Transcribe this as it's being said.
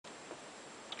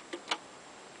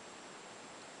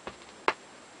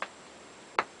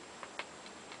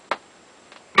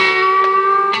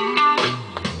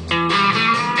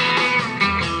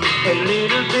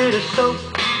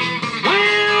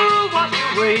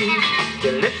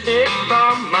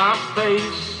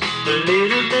A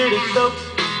little bit of soap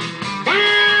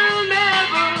will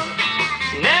never,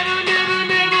 never, never,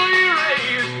 never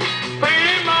erase pain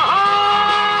in my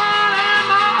heart and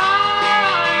my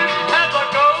eyes as I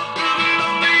go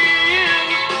through the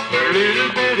years. A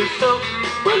little bit of soap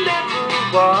will never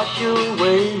wash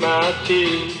away my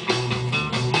tears.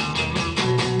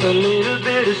 A little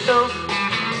bit of soap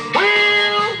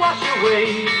will wash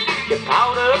away the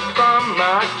powder from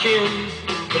my chin.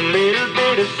 A little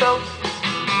bit of soap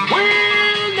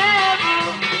will never,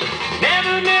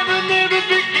 never, never, never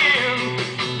begin.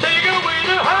 Take away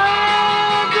the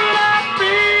hurt that I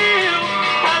feel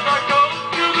as I go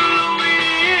through the lonely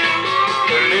years.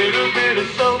 A little bit of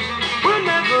soap will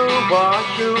never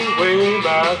wash away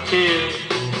my tears.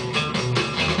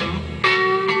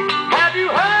 Have you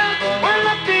heard when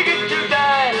I begin to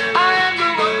die? I am the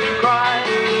one to cry.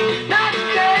 Not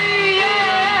today,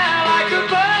 yeah, like a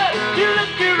bird. You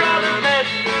left your other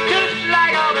nest, just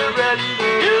like all the rest.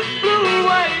 You flew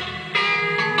away.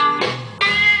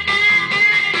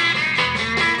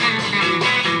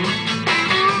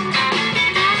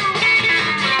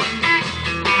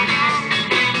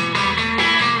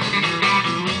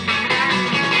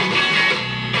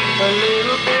 A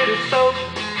little bit of soap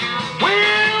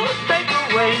will take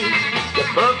away the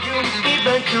perfume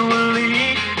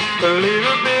eventually. A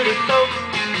little bit of soap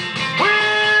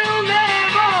will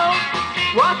never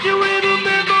wash away the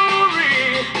memory.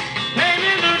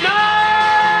 Naming the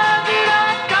love that I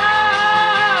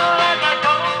got as I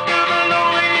go through the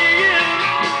lonely years.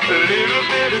 A little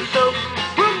bit of soap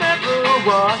will never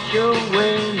wash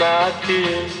away my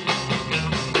tears.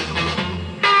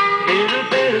 Little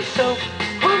bit of soap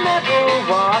will never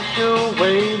wash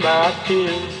away my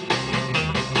tears.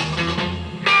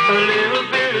 A little